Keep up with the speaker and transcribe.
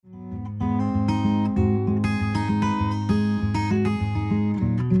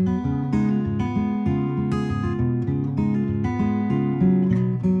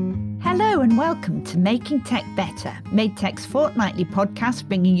Welcome to Making Tech Better, Made Tech's fortnightly podcast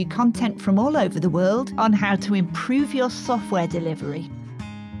bringing you content from all over the world on how to improve your software delivery.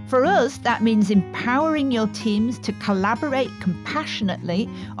 For us, that means empowering your teams to collaborate compassionately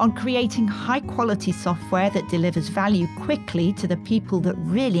on creating high-quality software that delivers value quickly to the people that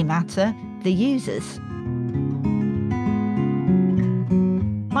really matter, the users.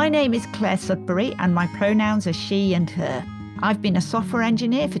 My name is Claire Sudbury and my pronouns are she and her. I've been a software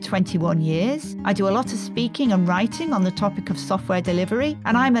engineer for 21 years. I do a lot of speaking and writing on the topic of software delivery,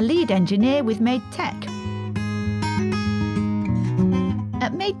 and I'm a lead engineer with Made Tech.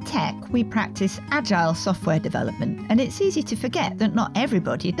 At Made Tech, we practice agile software development, and it's easy to forget that not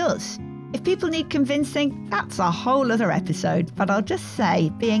everybody does. If people need convincing, that's a whole other episode, but I'll just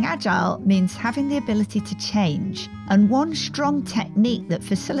say being agile means having the ability to change. And one strong technique that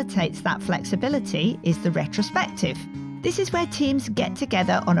facilitates that flexibility is the retrospective. This is where teams get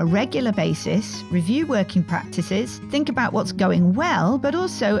together on a regular basis, review working practices, think about what's going well, but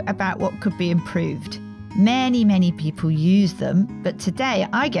also about what could be improved. Many people use them, but today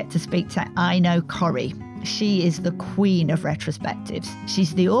I get to speak to Aino Corry. She is the queen of retrospectives.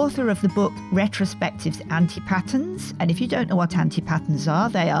 She's the author of the book Retrospectives Anti-Patterns, and if you don't know what anti-patterns are,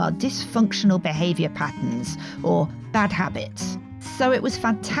 they are dysfunctional behaviour patterns or bad habits. So it was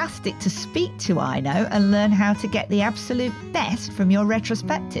fantastic to speak to Aino and learn how to get the absolute best from your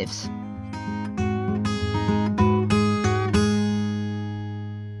retrospectives.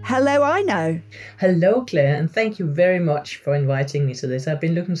 Hello, Aino. Hello, Claire, and thank you very much for inviting me to this. I've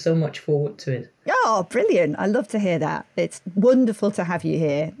been looking so much forward to it. Oh, brilliant. I love to hear that. It's wonderful to have you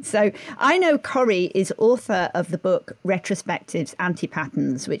here. So Aino Corry is author of the book Retrospectives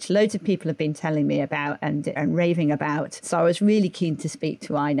Anti-Patterns, which loads of people have been telling me about and raving about. So I was really keen to speak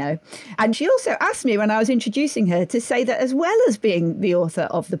to Aino. And she also asked me when I was introducing her to say that as well as being the author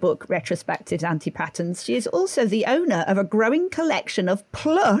of the book Retrospectives Anti-Patterns, she is also the owner of a growing collection of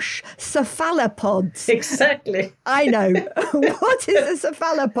plush cephalopods. Exactly. Aino, what is a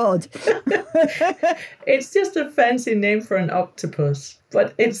cephalopod? It's just a fancy name for an octopus,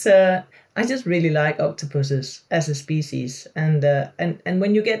 but I just really like octopuses as a species, and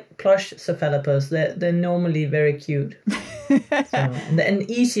when you get plush cephalopods, they're normally very cute, and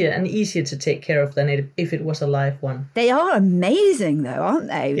easier to take care of than if it was a live one. They are amazing, though, aren't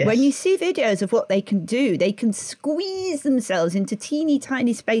they? Yes. When you see videos of what they can do, they can squeeze themselves into teeny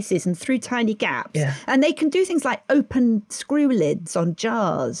tiny spaces and through tiny gaps, and they can do things like open screw lids on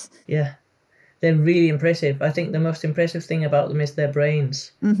jars. Yeah. They're really impressive. I think the most impressive thing about them is their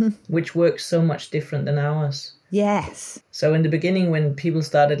brains, which work so much different than ours. Yes. So in the beginning, when people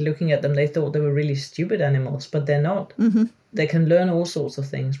started looking at them, they thought they were really stupid animals, but they're not. They can learn all sorts of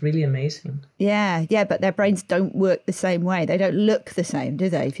things. Really amazing. Yeah, but their brains don't work the same way. They don't look the same, do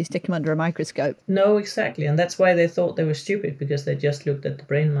they, if you stick them under a microscope? No, exactly. And that's why they thought they were stupid, because they just looked at the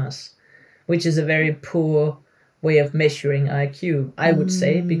brain mass, which is a very poor way of measuring IQ, I would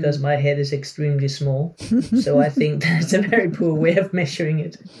say, because my head is extremely small. So I think that's a very poor way of measuring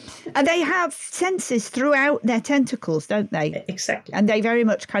it. And they have senses throughout their tentacles, don't they? Exactly. And they very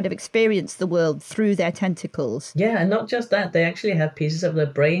much kind of experience the world through their tentacles. Yeah, and not just that, they actually have pieces of their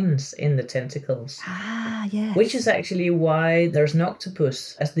brains in the tentacles. Ah, yes. Which is actually why there's an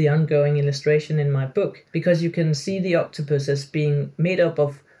octopus as the ongoing illustration in my book, because you can see the octopus as being made up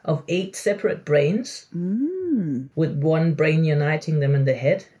of 8 separate brains, with one brain uniting them in the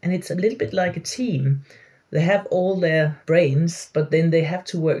head. And it's a little bit like a team. They have all their brains, but then they have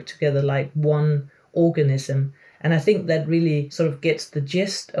to work together like one organism. And I think that really sort of gets the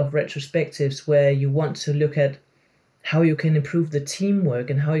gist of retrospectives, where you want to look at how you can improve the teamwork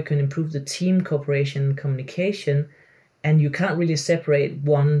and how you can improve the team cooperation and communication. And you can't really separate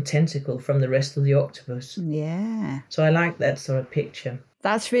one tentacle from the rest of the octopus. Yeah. So I like that sort of picture.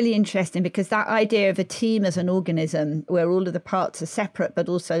 That's really interesting, because that idea of a team as an organism where all of the parts are separate but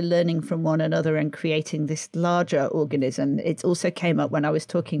also learning from one another and creating this larger organism, it also came up when I was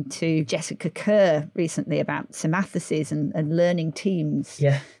talking to Jessica Kerr recently about symathesis and learning teams.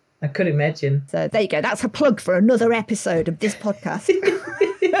 Yeah, I could imagine. So there you go. That's a plug for another episode of this podcast.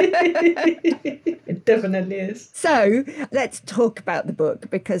 It definitely is. So let's talk about the book,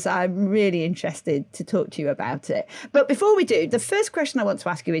 because I'm really interested to talk to you about it. But before we do, the first question I want to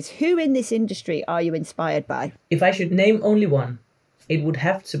ask you is, who in this industry are you inspired by? If I should name only one, it would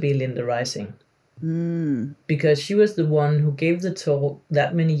have to be Linda Rising. Because she was the one who gave the talk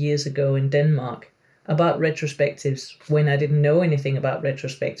that many years ago in Denmark about retrospectives when I didn't know anything about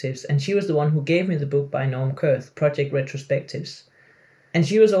retrospectives. And she was the one who gave me the book by Norm Kurth, Project Retrospectives. And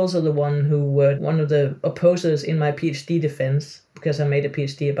she was also the one who were one of the opposers in my PhD defense, because I made a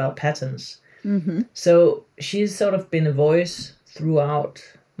PhD about patterns. So she's sort of been a voice throughout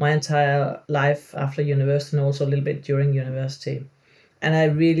my entire life after university and also a little bit during university. And I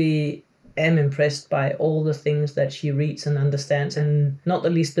really am impressed by all the things that she reads and understands, and not the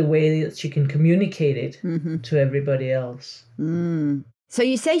least the way that she can communicate it to everybody else. So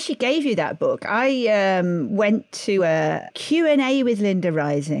you say she gave you that book. I went to a Q&A with Linda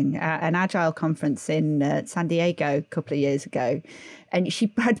Rising at an Agile conference in San Diego a couple of years ago. And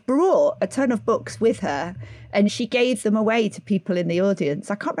she had brought a ton of books with her and she gave them away to people in the audience.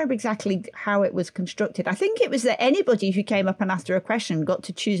 I can't remember exactly how it was constructed. I think it was that anybody who came up and asked her a question got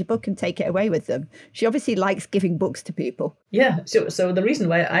to choose a book and take it away with them. She obviously likes giving books to people. Yeah, so the reason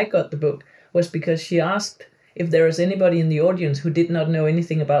why I got the book was because she asked if there was anybody in the audience who did not know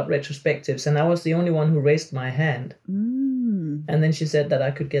anything about retrospectives, and I was the only one who raised my hand. And then she said that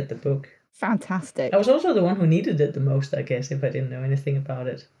I could get the book. Fantastic. I was also the one who needed it the most, I guess, if I didn't know anything about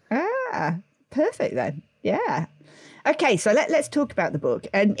it. Ah, perfect then. Yeah. Okay, so let's talk about the book.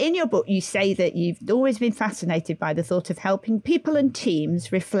 And in your book, you say that you've always been fascinated by the thought of helping people and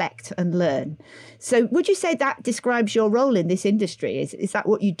teams reflect and learn. So would you say that describes your role in this industry? Is that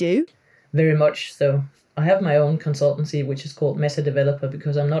what you do? Very much so. I have my own consultancy, which is called Meta Developer,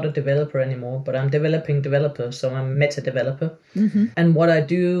 because I'm not a developer anymore, but I'm developing developers, so I'm a meta developer. And what I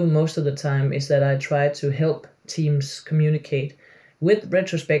do most of the time is that I try to help teams communicate with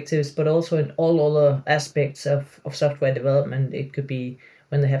retrospectives, but also in all other aspects of software development. It could be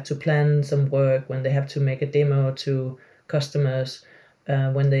when they have to plan some work, when they have to make a demo to customers,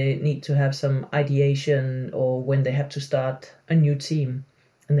 when they need to have some ideation, or when they have to start a new team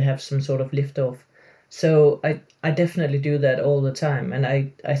and they have some sort of liftoff. So I definitely do that all the time. And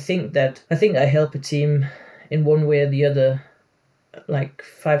I think I help a team in one way or the other, like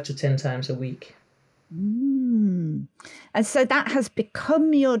 5 to 10 times a week. And so that has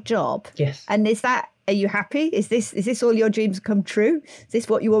become your job. Yes. And are you happy? Is this all your dreams come true? Is this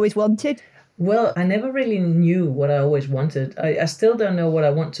what you always wanted? Well, I never really knew what I always wanted. I still don't know what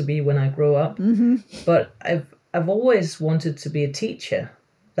I want to be when I grow up. But I've always wanted to be a teacher.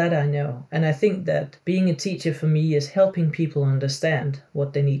 That I know. And I think that being a teacher for me is helping people understand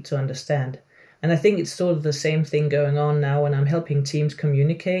what they need to understand. And I think it's sort of the same thing going on now when I'm helping teams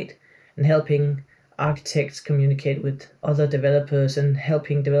communicate and helping architects communicate with other developers and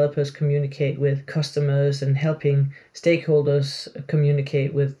helping developers communicate with customers and helping stakeholders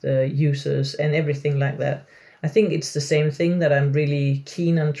communicate with users and everything like that. I think it's the same thing, that I'm really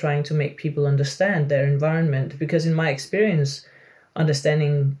keen on trying to make people understand their environment, because in my experience,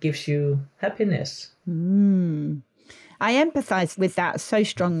 understanding gives you happiness. I empathize with that so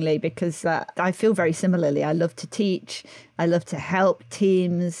strongly because I feel very similarly. I love to teach. I love to help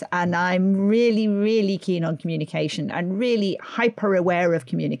teams. And I'm really, really keen on communication and really hyper aware of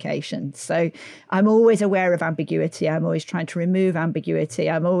communication. So I'm always aware of ambiguity. I'm always trying to remove ambiguity.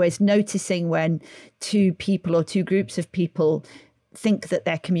 I'm always noticing when two people or two groups of people think that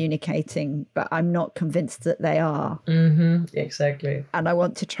they're communicating, but I'm not convinced that they are. Exactly. And I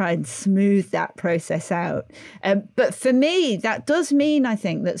want to try and smooth that process out. But for me, that does mean, I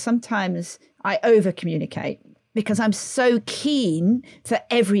think, that sometimes I over communicate, because I'm so keen for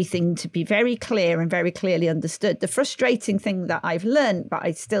everything to be very clear and very clearly understood. The frustrating thing that I've learned, but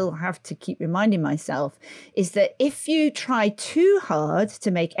I still have to keep reminding myself, is that if you try too hard to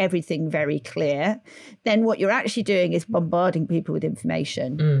make everything very clear, then what you're actually doing is bombarding people with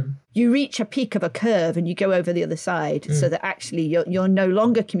information. You reach a peak of a curve and you go over the other side, so that actually you're no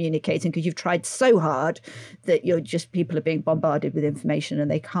longer communicating because you've tried so hard that people are being bombarded with information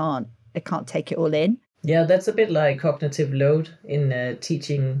and they can't take it all in. Yeah, that's a bit like cognitive load in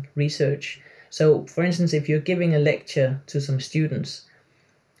teaching research. So, for instance, if you're giving a lecture to some students,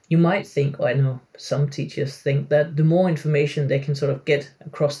 you might think, I know some teachers think that the more information they can sort of get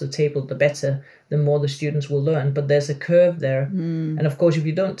across the table, the better, the more the students will learn. But there's a curve there. And of course, if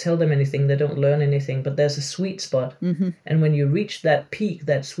you don't tell them anything, they don't learn anything. But there's a sweet spot. And when you reach that peak,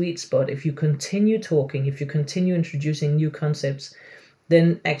 that sweet spot, if you continue talking, if you continue introducing new concepts,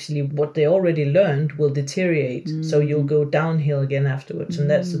 then actually what they already learned will deteriorate. So you'll go downhill again afterwards. And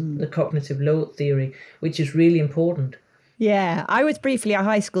that's the cognitive load theory, which is really important. Yeah, I was briefly a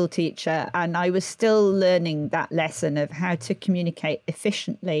high school teacher and I was still learning that lesson of how to communicate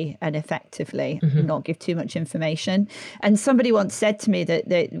efficiently and effectively, not give too much information. And somebody once said to me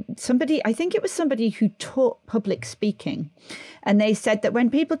that I think it was somebody who taught public speaking. And they said that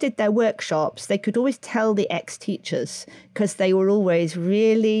when people did their workshops, they could always tell the ex-teachers because they were always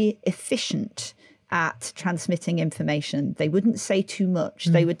really efficient at transmitting information. They wouldn't say too much.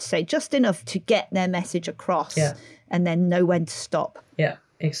 They would say just enough to get their message across and then know when to stop. Yeah,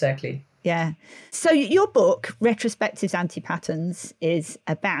 exactly. Yeah. So your book, Retrospectives Anti-Patterns, is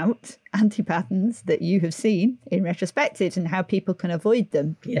about anti-patterns that you have seen in retrospectives and how people can avoid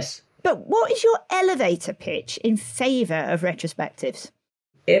them. Yes. But what is your elevator pitch in favour of retrospectives?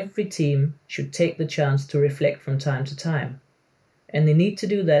 Every team should take the chance to reflect from time to time. And they need to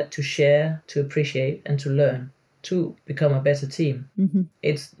do that to share, to appreciate, and to learn, to become a better team. Mm-hmm.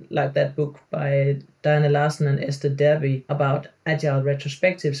 It's like that book by Diana Larsen and Esther Derby about agile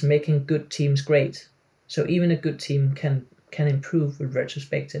retrospectives making good teams great. So even a good team can improve with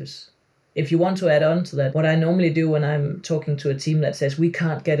retrospectives. If you want to add on to that, what I normally do when I'm talking to a team that says, we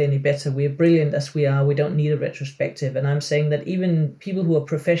can't get any better, we're brilliant as we are, we don't need a retrospective. And I'm saying that even people who are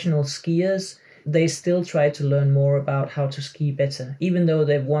professional skiers, they still try to learn more about how to ski better. Even though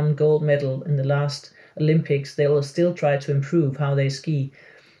they've won gold medal in the last Olympics, they will still try to improve how they ski.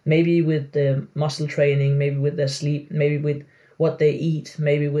 Maybe with the muscle training, maybe with their sleep, maybe with what they eat,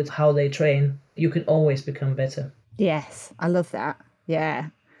 maybe with how they train. You can always become better. Yes, I love that. Yeah.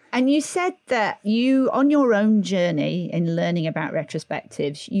 And you said that you, on your own journey in learning about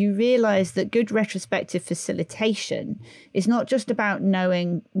retrospectives, you realised that good retrospective facilitation is not just about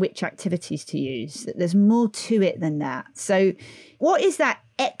knowing which activities to use, that there's more to it than that. So what is that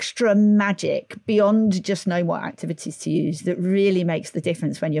extra magic beyond just knowing what activities to use that really makes the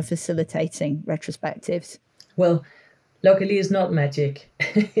difference when you're facilitating retrospectives? Well, luckily it's not magic.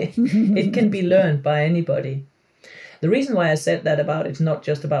 It can be learned by anybody. The reason why I said that about it's not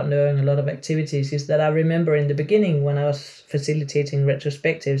just about knowing a lot of activities is that I remember in the beginning when I was facilitating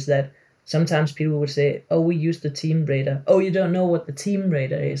retrospectives that sometimes people would say, oh, we use the team radar. Oh, you don't know what the team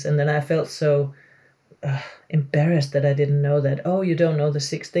radar is. And then I felt so embarrassed that I didn't know that. Oh, you don't know the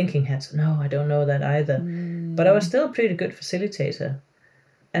 6 thinking hats. No, I don't know that either. But I was still a pretty good facilitator.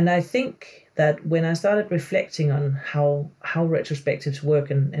 And I think that when I started reflecting on how retrospectives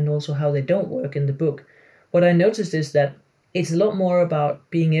work and also how they don't work in the book, what I noticed is that it's a lot more about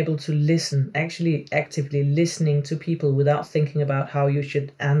being able to listen, actually actively listening to people without thinking about how you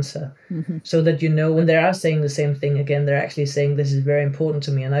should answer. Mm-hmm. So that you know when they are saying the same thing again, they're actually saying this is very important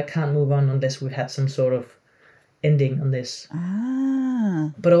to me and I can't move on unless we've had some sort of ending on this.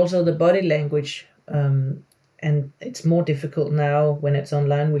 But also the body language, and it's more difficult now when it's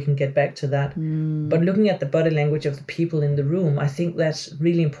online, we can get back to that. But looking at the body language of the people in the room, I think that's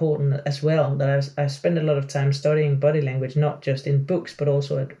really important as well. That I spend a lot of time studying body language, not just in books, but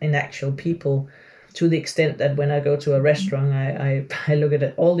also in actual people, to the extent that when I go to a restaurant, I look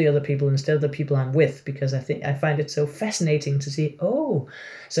at all the other people instead of the people I'm with, because I find it so fascinating to see, oh,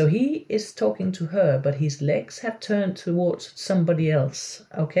 so he is talking to her, but his legs have turned towards somebody else.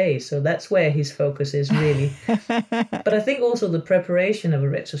 Okay, so that's where his focus is really. But I think also the preparation of a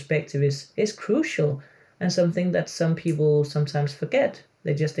retrospective is crucial and something that some people sometimes forget.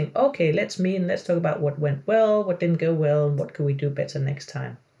 They just think, okay, let's meet and let's talk about what went well, what didn't go well, and what could we do better next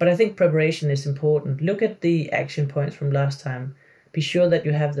time. But I think preparation is important. Look at the action points from last time. Be sure that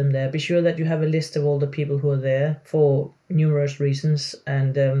you have them there. Be sure that you have a list of all the people who are there for numerous reasons.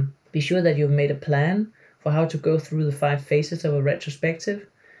 And be sure that you've made a plan for how to go through the 5 phases of a retrospective.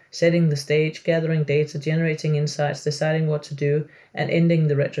 Setting the stage, gathering data, generating insights, deciding what to do, and ending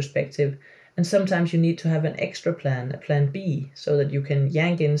the retrospective. And sometimes you need to have an extra plan, a plan B, so that you can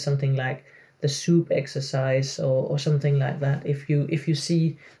yank in something like the soup exercise or something like that if you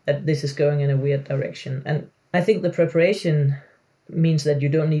see that this is going in a weird direction. And I think the preparation means that you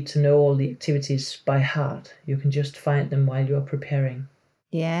don't need to know all the activities by heart. You can just find them while you're preparing.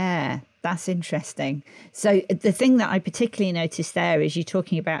 Yeah, that's interesting. So the thing that I particularly noticed there is you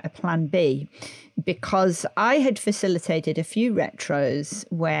talking about a plan B, because I had facilitated a few retros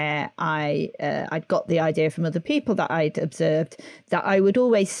where I'd got the idea from other people that I'd observed that I would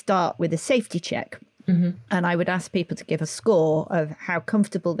always start with a safety check. Mm-hmm. And I would ask people to give a score of how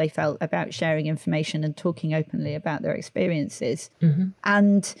comfortable they felt about sharing information and talking openly about their experiences. Mm-hmm.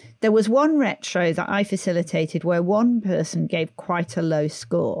 And there was one retro that I facilitated where one person gave quite a low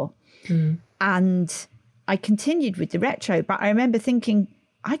score. Mm. And I continued with the retro, but I remember thinking,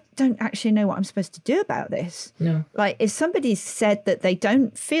 I don't actually know what I'm supposed to do about this. No. Like, if somebody said that they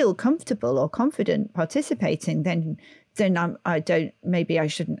don't feel comfortable or confident participating, then maybe I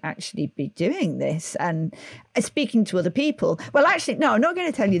shouldn't actually be doing this. And speaking to other people, well, actually, no, I'm not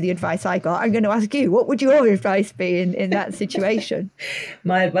going to tell you the advice I got. I'm going to ask you, what would your advice be in that situation?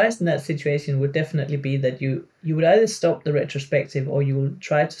 My advice in that situation would definitely be that you would either stop the retrospective or you will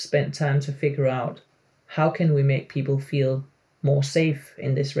try to spend time to figure out how can we make people feel more safe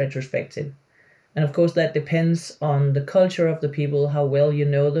in this retrospective. And of course, that depends on the culture of the people, how well you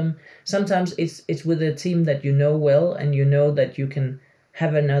know them. Sometimes it's with a team that you know well and you know that you can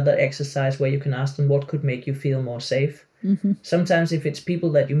have another exercise where you can ask them what could make you feel more safe. Sometimes if it's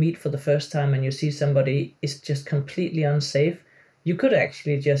people that you meet for the first time and you see somebody is just completely unsafe, you could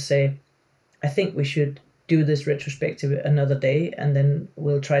actually just say, I think we should do this retrospective another day, and then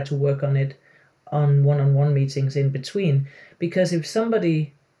we'll try to work on it on one-on-one meetings in between. Because if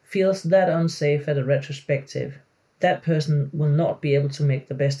somebody feels that unsafe at a retrospective, that person will not be able to make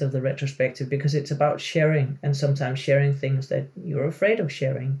the best of the retrospective, because it's about sharing, and sometimes sharing things that you're afraid of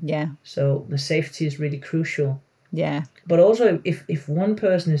sharing. Yeah. So the safety is really crucial. Yeah. But also, if one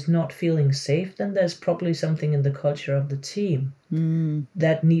person is not feeling safe, then there's probably something in the culture of the team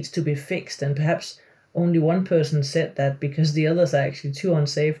that needs to be fixed. And perhaps only one person said that because the others are actually too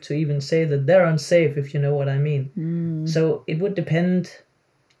unsafe to even say that they're unsafe, if you know what I mean. So it would depend,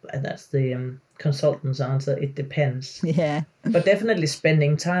 and that's the consultant's answer, it depends. Yeah. But definitely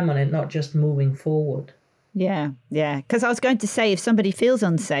spending time on it, not just moving forward. Yeah, yeah. Because I was going to say, if somebody feels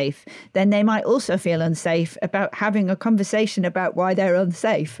unsafe, then they might also feel unsafe about having a conversation about why they're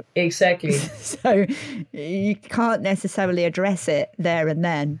unsafe. Exactly. So you can't necessarily address it there and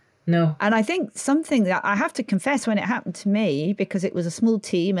then. No. And I think something that I have to confess, when it happened to me, because it was a small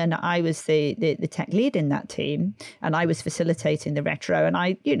team and I was the tech lead in that team, and I was facilitating the retro, and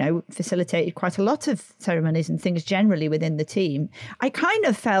I, facilitated quite a lot of ceremonies and things generally within the team. I kind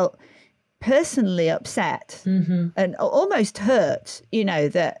of felt personally upset and almost hurt,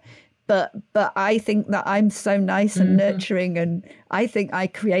 that but I think that I'm so nice and nurturing, and I think I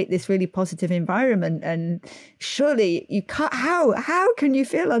create this really positive environment, and surely you can't, how can you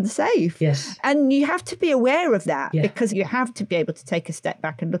feel unsafe? Yes. And you have to be aware of that, because you have to be able to take a step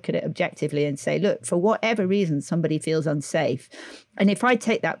back and look at it objectively and say, look, for whatever reason somebody feels unsafe, and if I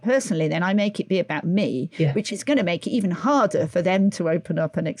take that personally, then I make it be about me, which is going to make it even harder for them to open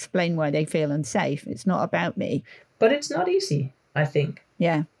up and explain why they feel unsafe. It's not about me. But it's not easy, I think.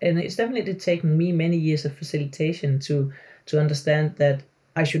 Yeah. And it's definitely taken me many years of facilitation to understand that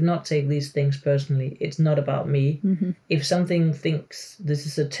I should not take these things personally. It's not about me. If something thinks this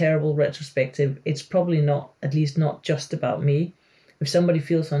is a terrible retrospective, it's probably not, at least not just about me. If somebody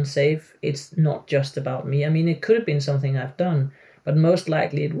feels unsafe, it's not just about me. I mean, it could have been something I've done, but most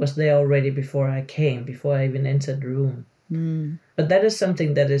likely it was there already before I even entered the room. But that is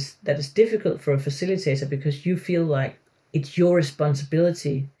something that is difficult for a facilitator, because you feel like it's your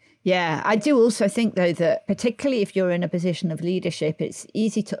responsibility. Yeah, I do also think, though, that particularly if you're in a position of leadership, it's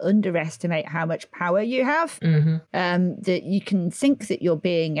easy to underestimate how much power you have. That you can think that you're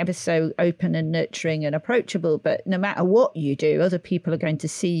being ever so open and nurturing and approachable, but no matter what you do, other people are going to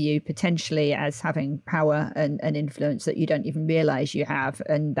see you potentially as having power and influence that you don't even realize you have.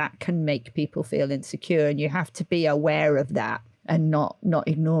 And that can make people feel insecure. And you have to be aware of that and not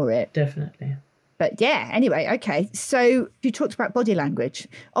ignore it. Definitely. But yeah, anyway, okay. So you talked about body language.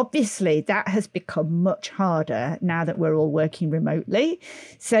 Obviously, that has become much harder now that we're all working remotely.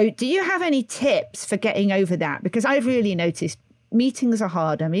 So do you have any tips for getting over that? Because I've really noticed meetings are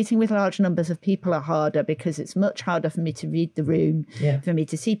harder. Meeting with large numbers of people are harder because it's much harder for me to read the room, for me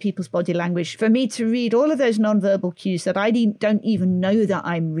to see people's body language, for me to read all of those nonverbal cues that I don't even know that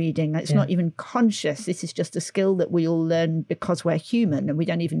I'm reading. It's not even conscious. This is just a skill that we all learn because we're human and we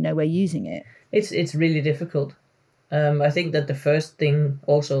don't even know we're using it. It's really difficult. I think that the first thing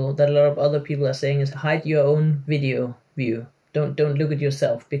also that a lot of other people are saying is hide your own video view. Don't look at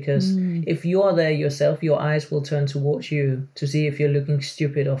yourself, because if you are there yourself, your eyes will turn towards you to see if you're looking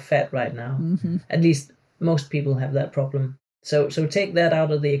stupid or fat right now. At least most people have that problem. So take that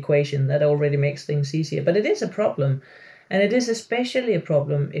out of the equation. That already makes things easier. But it is a problem. And it is especially a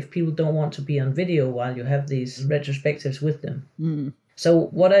problem if people don't want to be on video while you have these retrospectives with them. So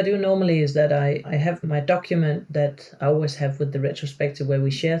what I do normally is that I have my document that I always have with the retrospective, where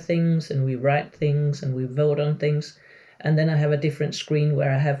we share things and we write things and we vote on things. And then I have a different screen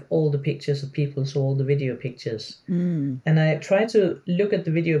where I have all the pictures of people, so all the video pictures. And I try to look at the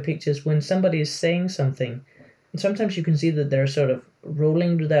video pictures when somebody is saying something. And sometimes you can see that they're sort of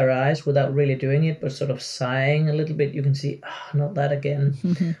rolling to their eyes without really doing it, but sort of sighing a little bit. You can see, not that again.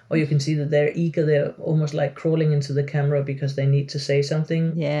 Or you can see that they're eager. They're almost like crawling into the camera because they need to say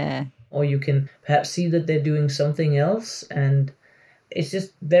something. Yeah. Or you can perhaps see that they're doing something else, and it's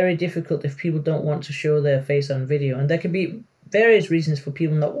just very difficult if people don't want to show their face on video. And there can be various reasons for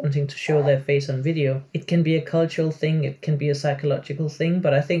people not wanting to show their face on video. It can be a cultural thing, it can be a psychological thing,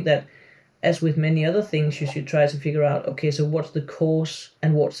 but I think that, as with many other things, you should try to figure out, okay, so what's the cause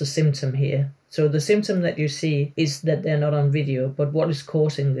and what's the symptom here? So the symptom that you see is that they're not on video, but what is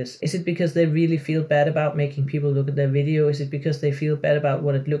causing this? Is it because they really feel bad about making people look at their video? Is it because they feel bad about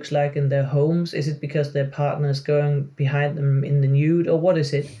what it looks like in their homes? Is it because their partner is going behind them in the nude, or what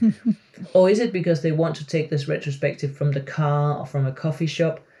is it? Or is it because they want to take this retrospective from the car or from a coffee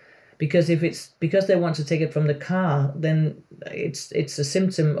shop? Because if it's because they want to take it from the car, then it's a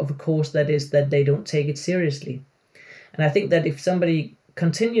symptom of a cause that is that they don't take it seriously. And I think that if somebody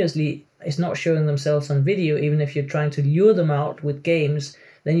continuously is not showing themselves on video, even if you're trying to lure them out with games,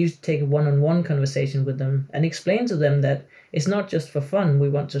 then you take a one-on-one conversation with them and explain to them that it's not just for fun we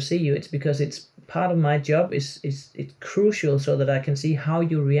want to see you, it's because it's part of my job, it's crucial so that I can see how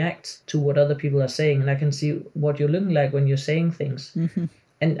you react to what other people are saying, and I can see what you're looking like when you're saying things. Mm-hmm.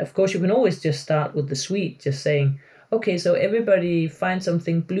 And of course you can always just start with the sweet, just saying, okay, so everybody find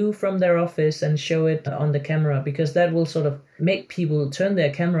something blue from their office and show it on the camera, because that will sort of make people turn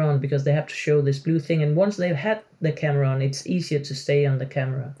their camera on because they have to show this blue thing. And once they've had the camera on, it's easier to stay on the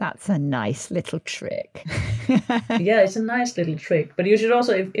camera. That's a nice little trick. Yeah, it's a nice little trick. But you should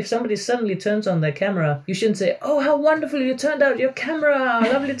also, if somebody suddenly turns on their camera, you shouldn't say, oh, how wonderful you turned out your camera.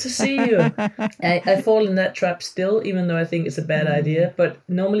 Lovely to see you. I fall in that trap still, even though I think it's a bad idea. But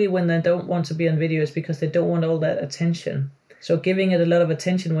normally when they don't want to be on video, it's because they don't want all that attention. So giving it a lot of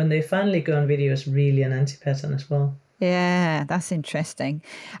attention when they finally go on video is really an anti-pattern as well. Yeah, that's interesting.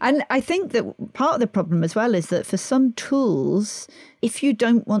 And I think that part of the problem as well is that for some tools, if you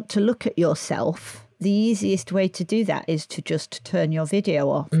don't want to look at yourself, the easiest way to do that is to just turn your video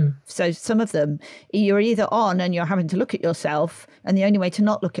off. So some of them, you're either on and you're having to look at yourself, and the only way to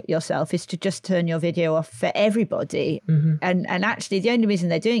not look at yourself is to just turn your video off for everybody. Mm-hmm. And actually the only reason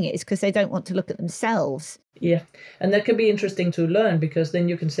they're doing it is because they don't want to look at themselves. Yeah, and that can be interesting to learn, because then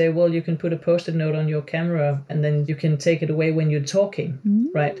you can say, well, you can put a post-it note on your camera and then you can take it away when you're talking,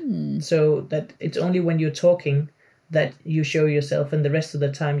 right? So that it's only when you're talking that you show yourself, and the rest of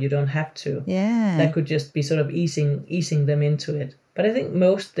the time you don't have to. Yeah. That could just be sort of easing them into it. But I think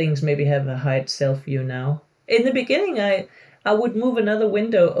most things maybe have a hide self-view now. In the beginning, I would move another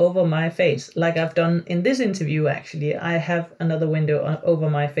window over my face, like I've done in this interview, actually. I have another window over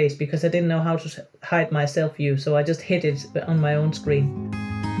my face because I didn't know how to hide my self-view, so I just hid it on my own screen.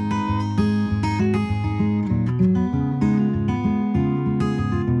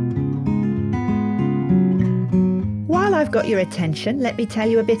 While I've got your attention, let me tell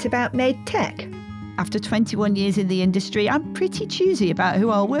you a bit about Made Tech. After 21 years in the industry, I'm pretty choosy about who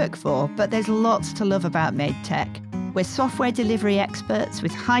I'll work for, but there's lots to love about Made Tech. We're software delivery experts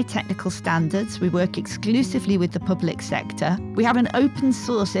with high technical standards. We work exclusively with the public sector. We have an open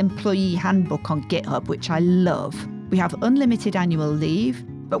source employee handbook on GitHub, which I love. We have unlimited annual leave.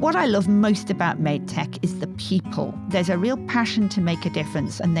 But what I love most about Made Tech is the people. There's a real passion to make a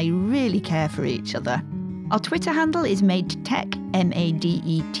difference, and they really care for each other. Our Twitter handle is MadeTech,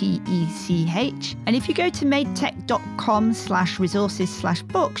 MadeTech. And if you go to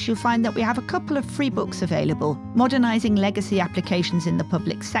madetech.com/resources/books, you'll find that we have a couple of free books available: Modernising Legacy Applications in the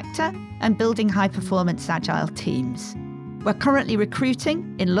Public Sector and Building High-Performance Agile Teams. We're currently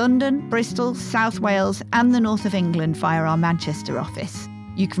recruiting in London, Bristol, South Wales and the north of England via our Manchester office.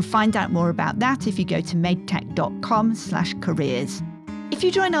 You can find out more about that if you go to madetech.com/careers. If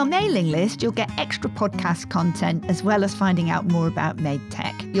you join our mailing list, you'll get extra podcast content as well as finding out more about Made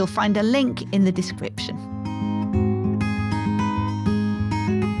Tech. You'll find a link in the description.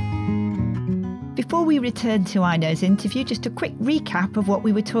 Before we return to Aino's interview, just a quick recap of what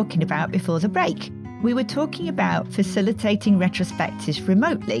we were talking about before the break. We were talking about facilitating retrospectives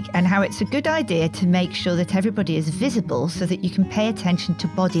remotely and how it's a good idea to make sure that everybody is visible so that you can pay attention to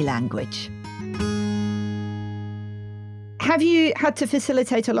body language. Have you had to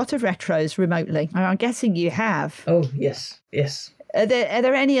facilitate a lot of retros remotely? I'm guessing you have. Oh, yes. Are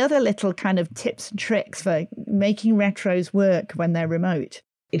there any other little kind of tips and tricks for making retros work when they're remote?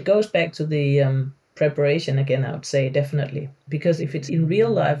 It goes back to the preparation again, I would say, definitely. Because if it's in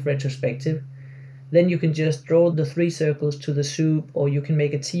real life retrospective, then you can just draw the 3 circles to the soup, or you can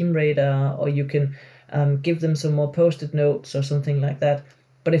make a team radar, or you can give them some more post-it notes or something like that.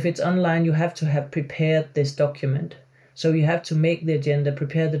 But if it's online, you have to have prepared this document. So you have to make the agenda,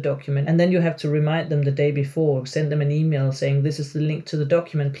 prepare the document, and then you have to remind them the day before, send them an email saying, this is the link to the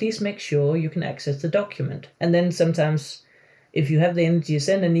document. Please make sure you can access the document. And then sometimes, if you have the energy,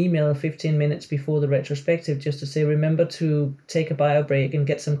 send an email 15 minutes before the retrospective just to say, remember to take a bio break and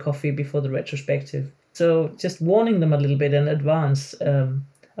get some coffee before the retrospective. So just warning them a little bit in advance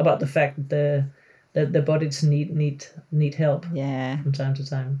about the fact that the bodies need help from time to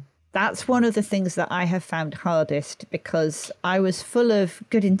time. That's one of the things that I have found hardest, because I was full of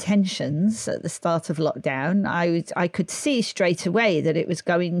good intentions at the start of lockdown. I could see straight away that it was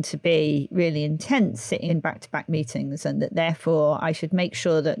going to be really intense sitting in back-to-back meetings, and that therefore I should make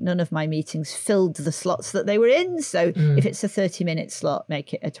sure that none of my meetings filled the slots that they were in. So if it's a 30-minute slot,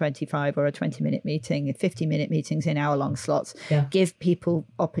 make it a 25 or a 20-minute meeting, 50-minute meetings in hour-long slots. Yeah. Give people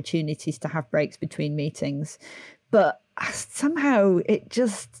opportunities to have breaks between meetings. But somehow it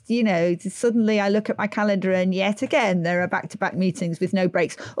just, suddenly I look at my calendar and yet again, there are back-to-back meetings with no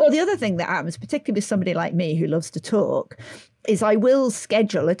breaks. Or the other thing that happens, particularly with somebody like me who loves to talk, is I will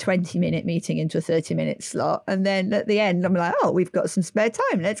schedule a 20-minute meeting into a 30-minute slot. And then at the end, I'm like, oh, we've got some spare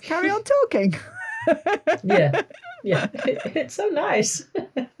time. Let's carry on talking. Yeah. It's so nice.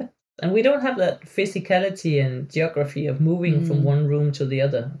 And we don't have that physicality and geography of moving from one room to the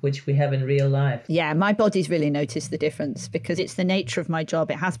other, which we have in real life. Yeah, my body's really noticed the difference, because it's the nature of my job.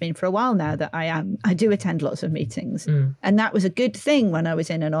 It has been for a while now that I do attend lots of meetings. And that was a good thing when I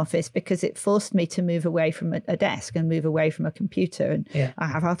was in an office, because it forced me to move away from a desk and move away from a computer. And I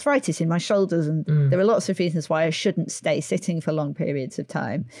have arthritis in my shoulders, and there are lots of reasons why I shouldn't stay sitting for long periods of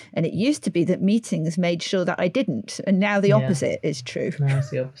time. And it used to be that meetings made sure that I didn't. And now the opposite is true. Now it's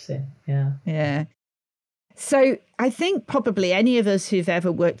the opposite. Yeah. So I think probably any of us who've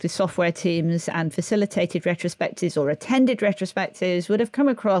ever worked with software teams and facilitated retrospectives or attended retrospectives would have come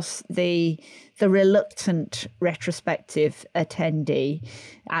across the reluctant retrospective attendee.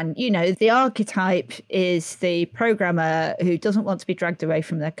 And, the archetype is the programmer who doesn't want to be dragged away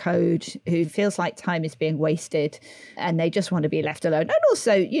from their code, who feels like time is being wasted and they just want to be left alone. And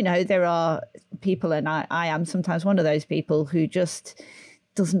also, there are people, and I am sometimes one of those people, who just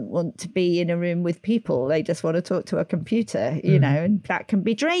doesn't want to be in a room with people. They just want to talk to a computer, and that can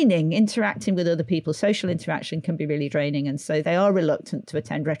be draining. Interacting with other people, social interaction can be really draining. And so they are reluctant to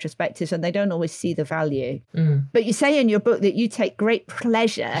attend retrospectives, and they don't always see the value. But you say in your book that you take great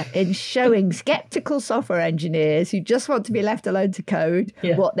pleasure in showing skeptical software engineers who just want to be left alone to code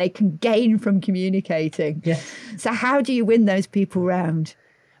what they can gain from communicating. So how do you win those people round?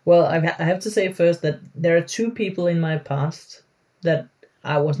 Well, I have to say first that there are two people in my past that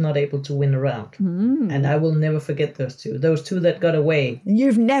I was not able to win around. And I will never forget those two that got away.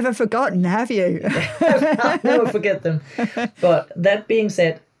 You've never forgotten, have you? I'll never forget them. But that being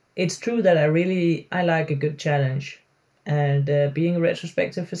said, it's true that I like a good challenge. And being a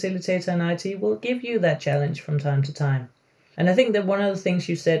retrospective facilitator in IT will give you that challenge from time to time. And I think that one of the things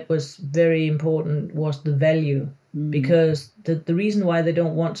you said was very important was the value. Because the reason why they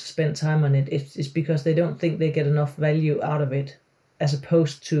don't want to spend time on it is because they don't think they get enough value out of it, as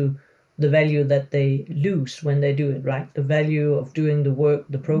opposed to the value that they lose when they do it, right? The value of doing the work,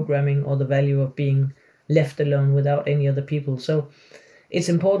 the programming, or the value of being left alone without any other people. So it's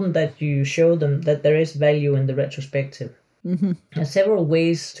important that you show them that there is value in the retrospective. There are several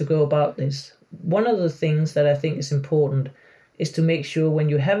ways to go about this. One of the things that I think is important is to make sure when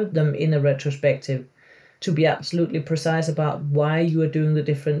you have them in a retrospective to be absolutely precise about why you are doing the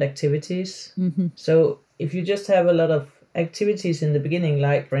different activities. So if you just have a lot of activities in the beginning,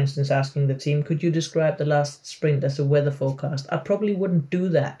 like for instance asking the team, could you describe the last sprint as a weather forecast? I probably wouldn't do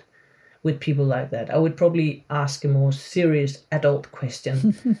that with people like that. I would probably ask a more serious adult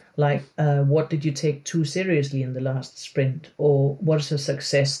question like what did you take too seriously in the last sprint, or what is a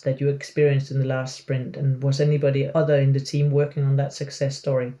success that you experienced in the last sprint, and was anybody other in the team working on that success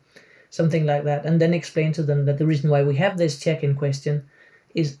story, something like that. And then explain to them that the reason why we have this check-in question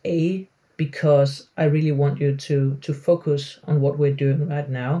is because I really want you to focus on what we're doing right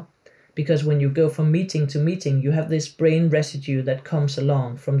now. Because when you go from meeting to meeting, you have this brain residue that comes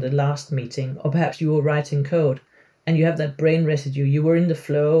along from the last meeting, or perhaps you were writing code and you have that brain residue. You were in the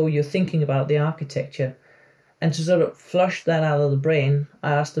flow, you're thinking about the architecture. And to sort of flush that out of the brain,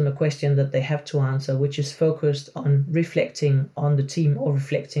 I asked them a question that they have to answer, which is focused on reflecting on the team or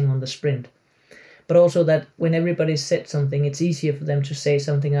reflecting on the sprint. But also that when everybody said something, it's easier for them to say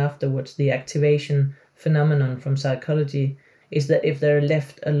something afterwards. The activation phenomenon from psychology is that if they're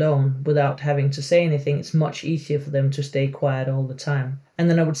left alone without having to say anything, it's much easier for them to stay quiet all the time. And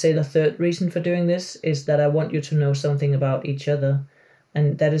then I would say the third reason for doing this is that I want you to know something about each other.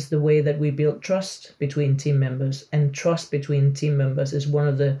 And that is the way that we build trust between team members. And trust between team members is one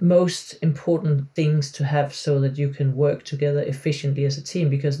of the most important things to have so that you can work together efficiently as a team.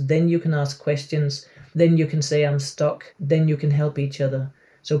 Because then you can ask questions, then you can say I'm stuck, then you can help each other.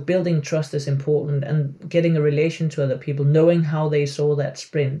 So building trust is important, and getting a relation to other people, knowing how they saw that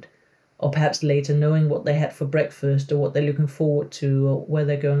sprint, or perhaps later, knowing what they had for breakfast or what they're looking forward to or where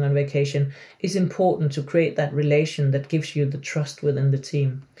they're going on vacation, is important to create that relation that gives you the trust within the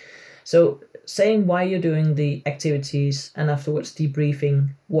team. So saying why you're doing the activities and afterwards debriefing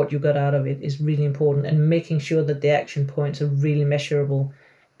what you got out of it is really important, and making sure that the action points are really measurable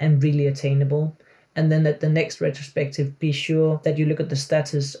and really attainable. And then at the next retrospective, be sure that you look at the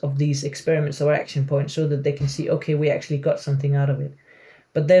status of these experiments or action points so that they can see, okay, we actually got something out of it.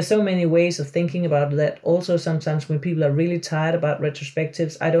 But there's so many ways of thinking about that. Also, sometimes when people are really tired about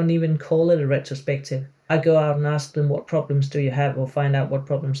retrospectives, I don't even call it a retrospective. I go out and ask them, what problems do you have, or find out what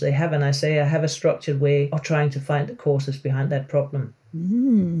problems they have. And I say, I have a structured way of trying to find the causes behind that problem.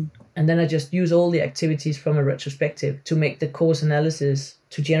 And then I just use all the activities from a retrospective to make the cause analysis,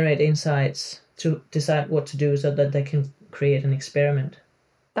 to generate insights, to decide what to do so that they can create an experiment.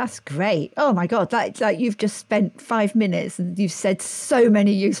 That's great. Oh my God, that's like you've just spent 5 minutes and you've said so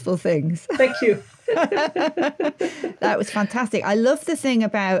many useful things. Thank you. That was fantastic. I love the thing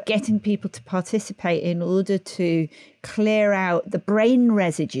about getting people to participate in order to clear out the brain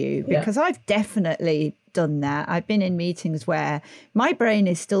residue, because I've definitely done that. I've been in meetings where my brain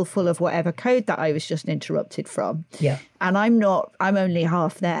is still full of whatever code that I was just interrupted from. Yeah. And I'm only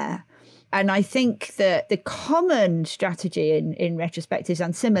half there. And I think that the common strategy in retrospectives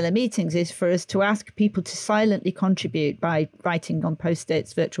and similar meetings is for us to ask people to silently contribute by writing on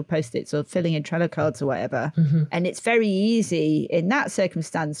Post-its, virtual Post-its, or filling in Trello cards or whatever. And it's very easy in that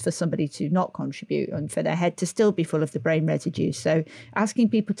circumstance for somebody to not contribute and for their head to still be full of the brain residue. So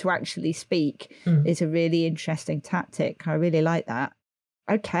asking people to actually speak is a really interesting tactic. I really like that.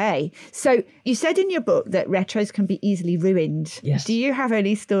 Okay. So you said in your book that retros can be easily ruined. Yes. Do you have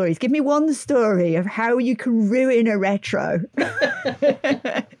any stories? Give me one story of how you can ruin a retro.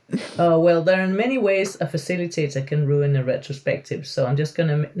 Oh, well, there are many ways a facilitator can ruin a retrospective. So I'm just going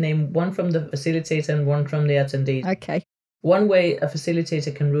to name one from the facilitator and one from the attendee. Okay. One way a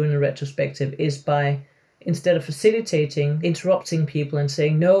facilitator can ruin a retrospective is by, instead of facilitating, interrupting people and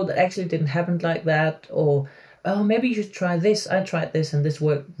saying, no, that actually didn't happen like that, or oh, maybe you should try this. I tried this and this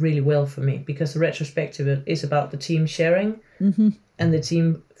worked really well for me. Because the retrospective is about the team sharing and the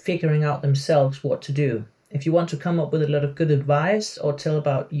team figuring out themselves what to do. If you want to come up with a lot of good advice or tell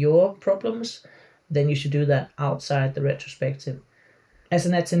about your problems, then you should do that outside the retrospective. As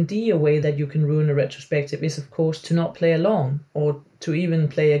an attendee, a way that you can ruin a retrospective is, of course, to not play along or to even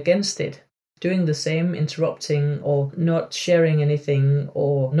play against it. Doing the same, interrupting or not sharing anything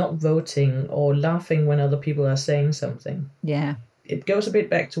or not voting or laughing when other people are saying something. Yeah. It goes a bit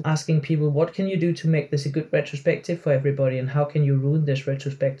back to asking people, what can you do to make this a good retrospective for everybody, and how can you ruin this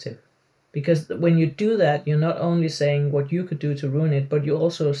retrospective? Because when you do that, you're not only saying what you could do to ruin it, but you're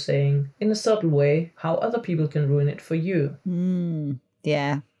also saying, in a subtle way, how other people can ruin it for you.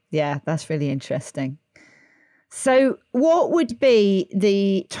 Yeah, that's really interesting. So what would be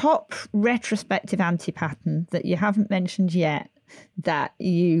the top retrospective anti-pattern that you haven't mentioned yet that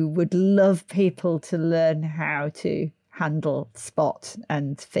you would love people to learn how to handle, spot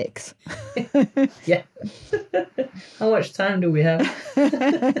and fix? Yeah. How much time do we have?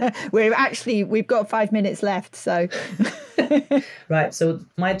 We've got 5 minutes left, so. Right, so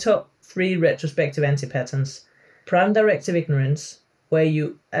my top 3 retrospective anti-patterns. Prime directive ignorance, where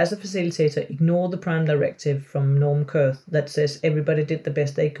you, as a facilitator, ignore the prime directive from Norm Kurth that says everybody did the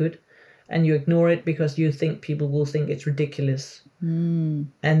best they could, and you ignore it because you think people will think it's ridiculous.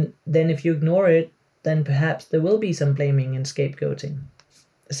 And then if you ignore it, then perhaps there will be some blaming and scapegoating.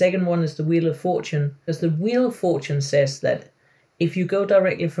 The second one is the Wheel of Fortune, because the Wheel of Fortune says that if you go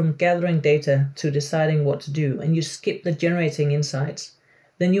directly from gathering data to deciding what to do, and you skip the generating insights,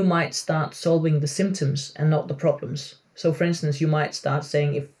 then you might start solving the symptoms and not the problems. So, for instance, you might start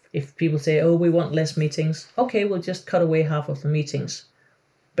saying, if people say, oh, we want less meetings, okay, we'll just cut away half of the meetings.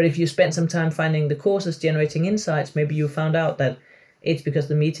 But if you spend some time finding the causes, generating insights, maybe you found out that it's because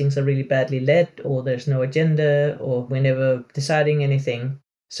the meetings are really badly led, or there's no agenda, or we're never deciding anything.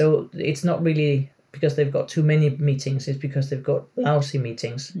 So it's not really because they've got too many meetings, it's because they've got lousy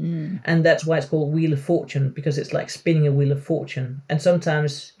meetings. And that's why it's called Wheel of Fortune, because it's like spinning a Wheel of Fortune. And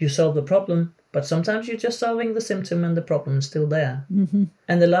sometimes you solve the problem, but sometimes you're just solving the symptom and the problem is still there.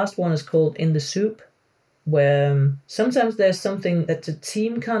 And the last one is called In the Soup, where sometimes there's something that the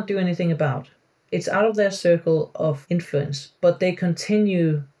team can't do anything about. It's out of their circle of influence, but they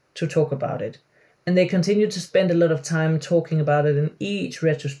continue to talk about it. And they continue to spend a lot of time talking about it in each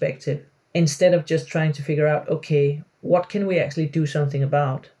retrospective, instead of just trying to figure out, okay, what can we actually do something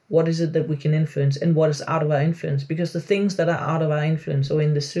about? What is it that we can influence and what is out of our influence? Because the things that are out of our influence or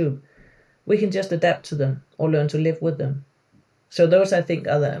in the soup, we can just adapt to them or learn to live with them. So those, I think,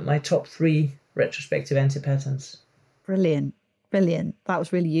 are my top 3 retrospective anti-patterns. Brilliant. That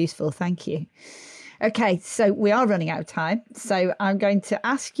was really useful. Thank you. Okay, so we are running out of time. So I'm going to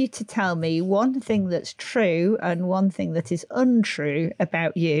ask you to tell me one thing that's true and one thing that is untrue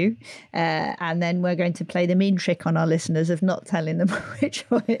about you. And then we're going to play the mean trick on our listeners of not telling them which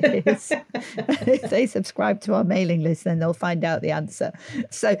one it is. If they subscribe to our mailing list, then they'll find out the answer.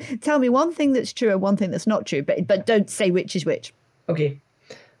 So tell me one thing that's true and one thing that's not true, but don't say which is which. Okay.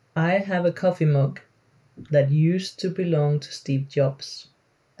 I have a coffee mug that used to belong to Steve Jobs.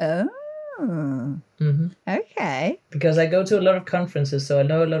 Oh. Mm-hmm. Okay. Because I go to a lot of conferences, so I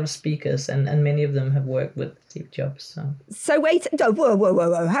know a lot of speakers, and many of them have worked with Steve Jobs. So wait,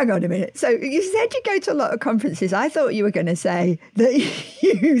 whoa, hang on a minute. So you said you go to a lot of conferences. I thought you were going to say that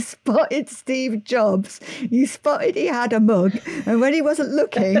you spotted Steve Jobs. You spotted he had a mug, and when he wasn't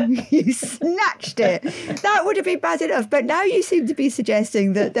looking, you snatched it. That would have been bad enough. But now you seem to be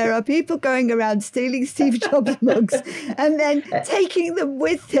suggesting that there are people going around stealing Steve Jobs mugs and then taking them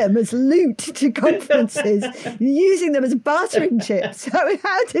with them as loot to conferences, using them as bartering chips. So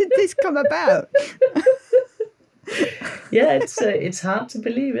how did this come about? Yeah, it's hard to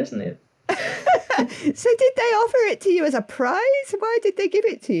believe, isn't it? So did they offer it to you as a prize? Why did they give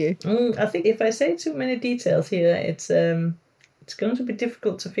it to you? I think if I say too many details here, it's going to be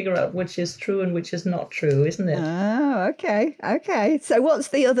difficult to figure out which is true and which is not true, isn't it? Oh, okay. So what's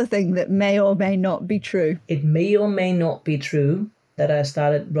the other thing that may or may not be true? It may or may not be true that I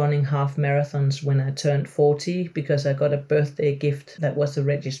started running half marathons when I turned 40 because I got a birthday gift that was a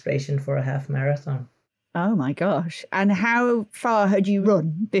registration for a half marathon. Oh my gosh. And how far had you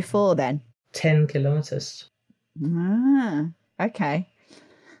run before then? 10 kilometers. Ah, okay.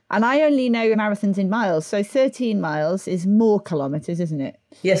 And I only know marathons in miles, so 13 miles is more kilometres, isn't it?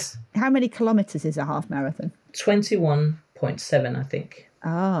 Yes. How many kilometres is a half marathon? 21.7, I think.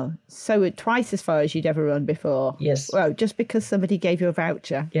 Oh, so twice as far as you'd ever run before? Yes. Well, just because somebody gave you a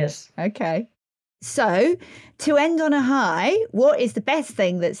voucher? Yes. Okay. So, to end on a high, what is the best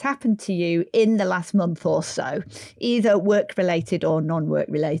thing that's happened to you in the last month or so, either work-related or non-work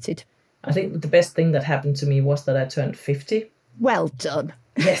related? I think the best thing that happened to me was that I turned 50. Well done.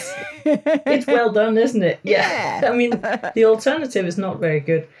 Yes. It's well done, isn't it? Yeah. I mean, the alternative is not very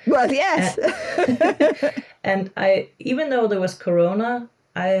good. Well, yes. And even though there was Corona,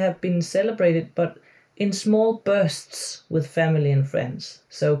 I have been celebrated, but in small bursts with family and friends.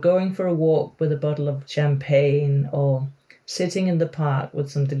 So going for a walk with a bottle of champagne, or sitting in the park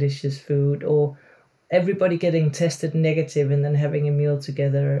with some delicious food, or everybody getting tested negative and then having a meal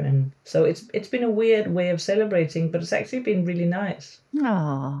together. And so it's been a weird way of celebrating, but it's actually been really nice.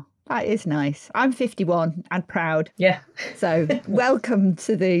 Oh, that is nice. I'm 51 and proud. Yeah. So welcome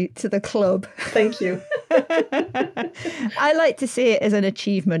to the club. Thank you. I like to see it as an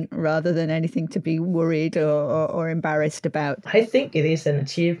achievement rather than anything to be worried or embarrassed about. I think it is an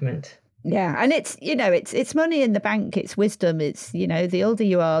achievement. Yeah, and it's money in the bank, it's wisdom, it's, the older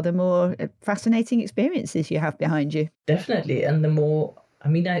you are, the more fascinating experiences you have behind you. Definitely, and the more,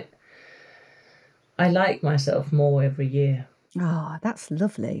 I like myself more every year. Oh, that's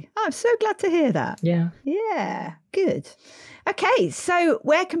lovely. Oh, I'm so glad to hear that. Yeah. Yeah, good. Okay, so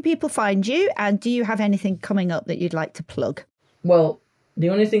where can people find you, and do you have anything coming up that you'd like to plug? Well, the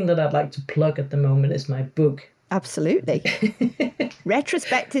only thing that I'd like to plug at the moment is my book. Absolutely.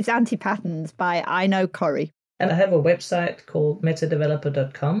 Retrospectives Anti-Patterns by Aino Corry. And I have a website called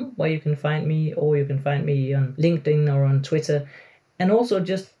metadeveloper.com where you can find me, or you can find me on LinkedIn or on Twitter. And also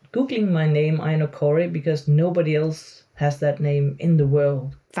just Googling my name, Aino Corry, because nobody else has that name in the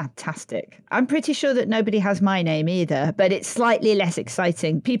world. Fantastic. I'm pretty sure that nobody has my name either, but it's slightly less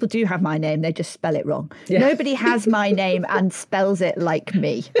exciting. People do have my name, they just spell it wrong. Yeah. Nobody has my name and spells it like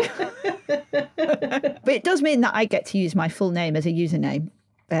me. But it does mean that I get to use my full name as a username.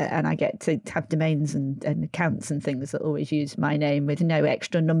 And I get to have domains and accounts and things that always use my name with no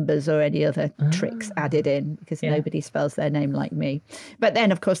extra numbers or any other tricks added in, because nobody spells their name like me. But then,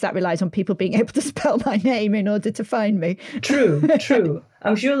 of course, that relies on people being able to spell my name in order to find me. True.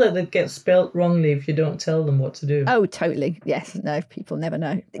 I'm sure that it gets spelled wrongly if you don't tell them what to do. Oh, totally. Yes. No, people never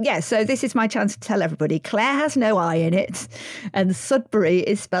know. Yeah, so this is my chance to tell everybody. Claire has no I in it, and Sudbury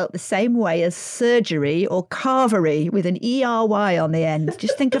is spelt the same way as surgery or carvery with an E-R-Y on the end.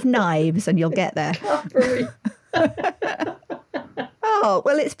 Just think of knives and you'll get there. Carvery. Oh,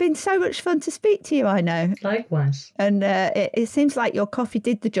 well, it's been so much fun to speak to you, I know. Likewise. And it seems like your coffee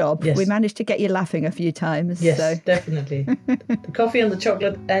did the job. Yes. We managed to get you laughing a few times. Yes, so. Definitely. The coffee and the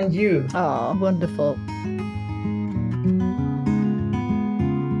chocolate and you. Oh, wonderful.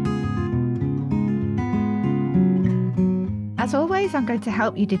 As As always, I'm going to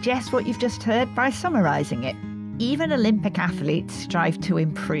help you digest what you've just heard by summarising it. Even Olympic athletes strive to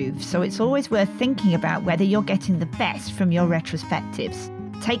improve, so it's always worth thinking about whether you're getting the best from your retrospectives.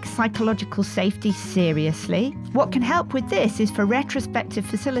 Take psychological safety seriously. What can help with this is for retrospective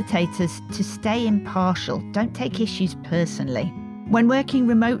facilitators to stay impartial. Don't take issues personally. When working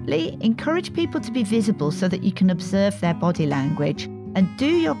remotely, encourage people to be visible so that you can observe their body language, and do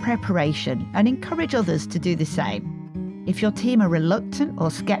your preparation and encourage others to do the same. If your team are reluctant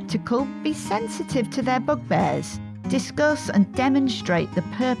or sceptical, be sensitive to their bugbears. Discuss and demonstrate the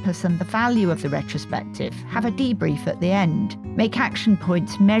purpose and the value of the retrospective. Have a debrief at the end. Make action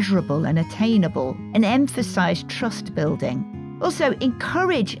points measurable and attainable, and emphasise trust building. Also,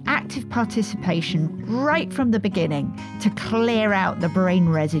 encourage active participation right from the beginning to clear out the brain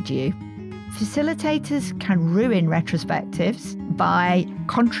residue. Facilitators can ruin retrospectives by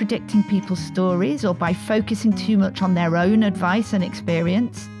contradicting people's stories or by focusing too much on their own advice and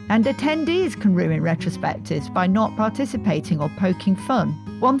experience. And attendees can ruin retrospectives by not participating or poking fun.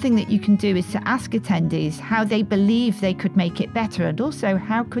 One thing that you can do is to ask attendees how they believe they could make it better, and also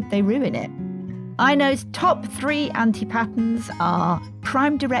how could they ruin it. Aino's top 3 anti-patterns are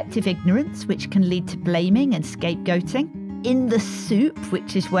prime directive ignorance, which can lead to blaming and scapegoating. In the soup,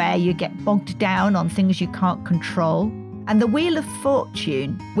 which is where you get bogged down on things you can't control. And the wheel of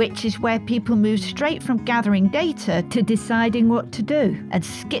fortune, which is where people move straight from gathering data to deciding what to do and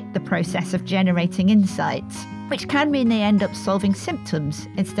skip the process of generating insights, which can mean they end up solving symptoms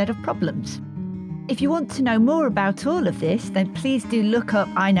instead of problems. If you want to know more about all of this, then please do look up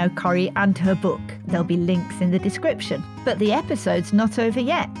Aino Corry and her book. There'll be links in the description. But the episode's not over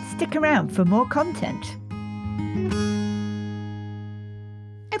yet. Stick around for more content.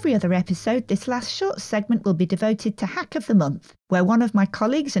 Every other episode, this last short segment will be devoted to Hack of the Month, where one of my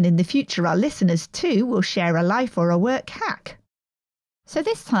colleagues, and in the future our listeners too, will share a life or a work hack. So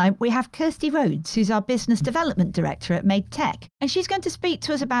this time we have Kirsty Rhodes, who's our Business Development Director at Made Tech, and she's going to speak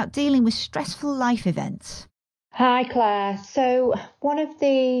to us about dealing with stressful life events. Hi Claire. So one of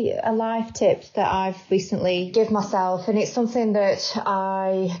the life tips that I've recently given myself, and it's something that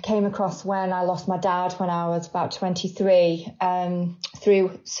I came across when I lost my dad when I was about 23,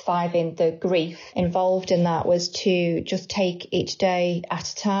 through surviving the grief involved in that, was to just take each day at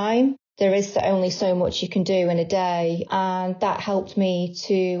a time. There is only so much you can do in a day, and that helped me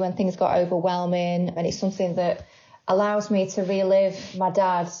to, when things got overwhelming, and it's something that allows me to relive my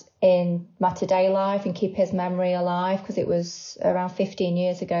dad in my today life and keep his memory alive, because it was around 15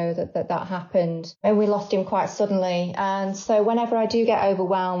 years ago that happened, and we lost him quite suddenly. And so whenever I do get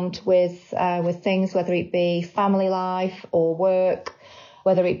overwhelmed with things, whether it be family life or work,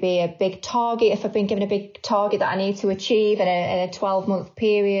 whether it be a big target, if I've been given a big target that I need to achieve in a 12-month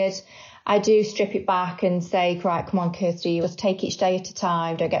period, I do strip it back and say, right, come on, Kirsty, you just take each day at a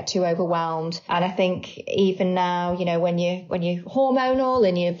time. Don't get too overwhelmed. And I think even now, you know, when you're hormonal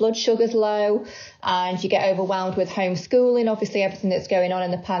and your blood sugar's low and you get overwhelmed with homeschooling, obviously everything that's going on in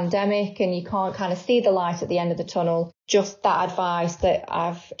the pandemic, and you can't kind of see the light at the end of the tunnel, just that advice that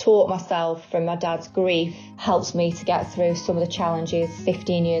I've taught myself from my dad's grief helps me to get through some of the challenges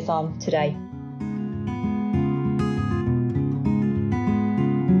 15 years on today.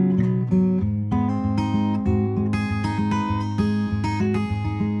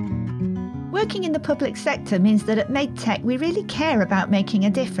 Working in the public sector means that at Made Tech we really care about making a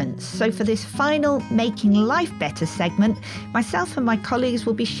difference. So for this final Making Life Better segment, myself and my colleagues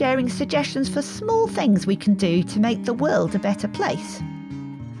will be sharing suggestions for small things we can do to make the world a better place.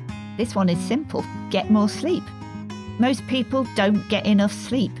 This one is simple: get more sleep. Most people don't get enough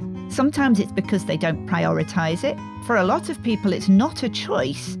sleep. Sometimes it's because they don't prioritise it. For a lot of people it's not a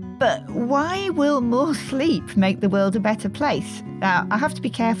choice. But why will more sleep make the world a better place? Now, I have to be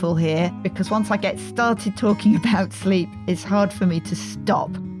careful here, because once I get started talking about sleep, it's hard for me to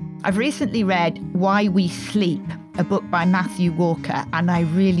stop. I've recently read Why We Sleep, a book by Matthew Walker, and I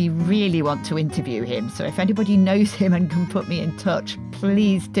really, really want to interview him. So if anybody knows him and can put me in touch,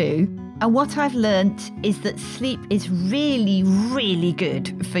 please do. And what I've learnt is that sleep is really, really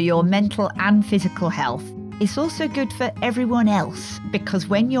good for your mental and physical health. It's also good for everyone else, because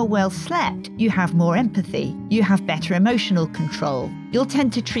when you're well slept, you have more empathy, you have better emotional control, you'll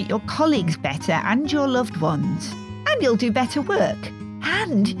tend to treat your colleagues better and your loved ones, and you'll do better work.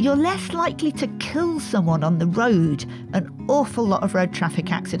 And you're less likely to kill someone on the road. An awful lot of road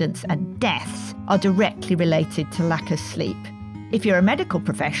traffic accidents and deaths are directly related to lack of sleep. If you're a medical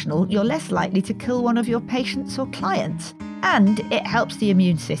professional, you're less likely to kill one of your patients or clients. And it helps the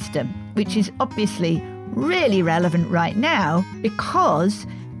immune system, which is obviously really relevant right now, because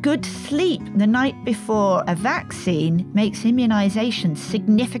Good sleep the night before a vaccine makes immunisation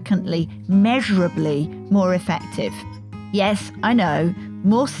significantly, measurably more effective. Yes, I know,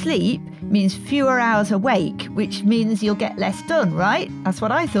 more sleep means fewer hours awake, which means you'll get less done, right? That's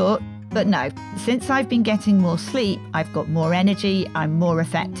what I thought. But no, since I've been getting more sleep, I've got more energy, I'm more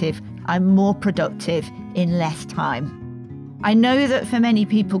effective, I'm more productive in less time. I know that for many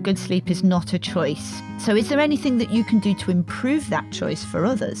people, good sleep is not a choice. So is there anything that you can do to improve that choice for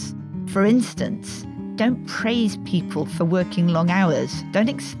others? For instance, don't praise people for working long hours. Don't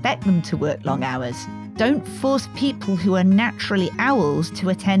expect them to work long hours. Don't force people who are naturally owls to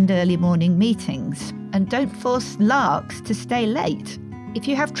attend early morning meetings. And don't force larks to stay late. If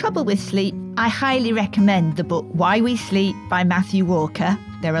you have trouble with sleep, I highly recommend the book Why We Sleep by Matthew Walker.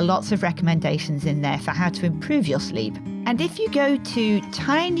 There are lots of recommendations in there for how to improve your sleep. And if you go to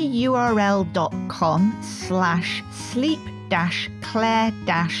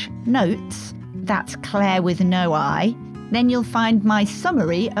tinyurl.com/sleep-claire-notes, that's Claire with no I, then you'll find my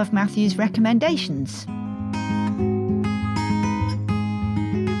summary of Matthew's recommendations.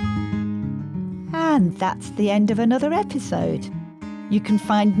 And that's the end of another episode. You can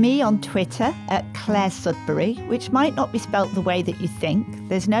find me on Twitter at Claire Sudbury, which might not be spelt the way that you think.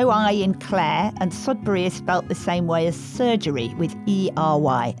 There's no I in Claire, and Sudbury is spelt the same way as surgery, with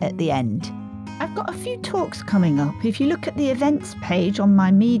E-R-Y at the end. I've got a few talks coming up. If you look at the events page on my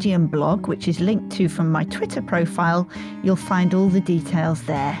Medium blog, which is linked to from my Twitter profile, you'll find all the details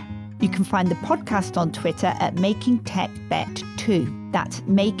there. You can find the podcast on Twitter at Making Tech Bet 2. That's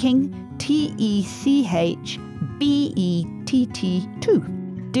Making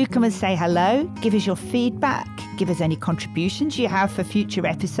TECHBETT2. Do come and say hello, give us your feedback, give us any contributions you have for future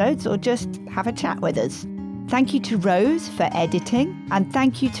episodes, or just have a chat with us. Thank you to Rose for editing, and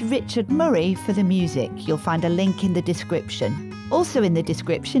thank you to Richard Murray for the music. You'll find a link in the description. Also in the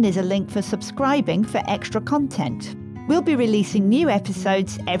description is a link for subscribing for extra content. We'll be releasing new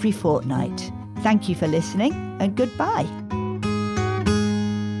episodes every fortnight. Thank you for listening, and goodbye.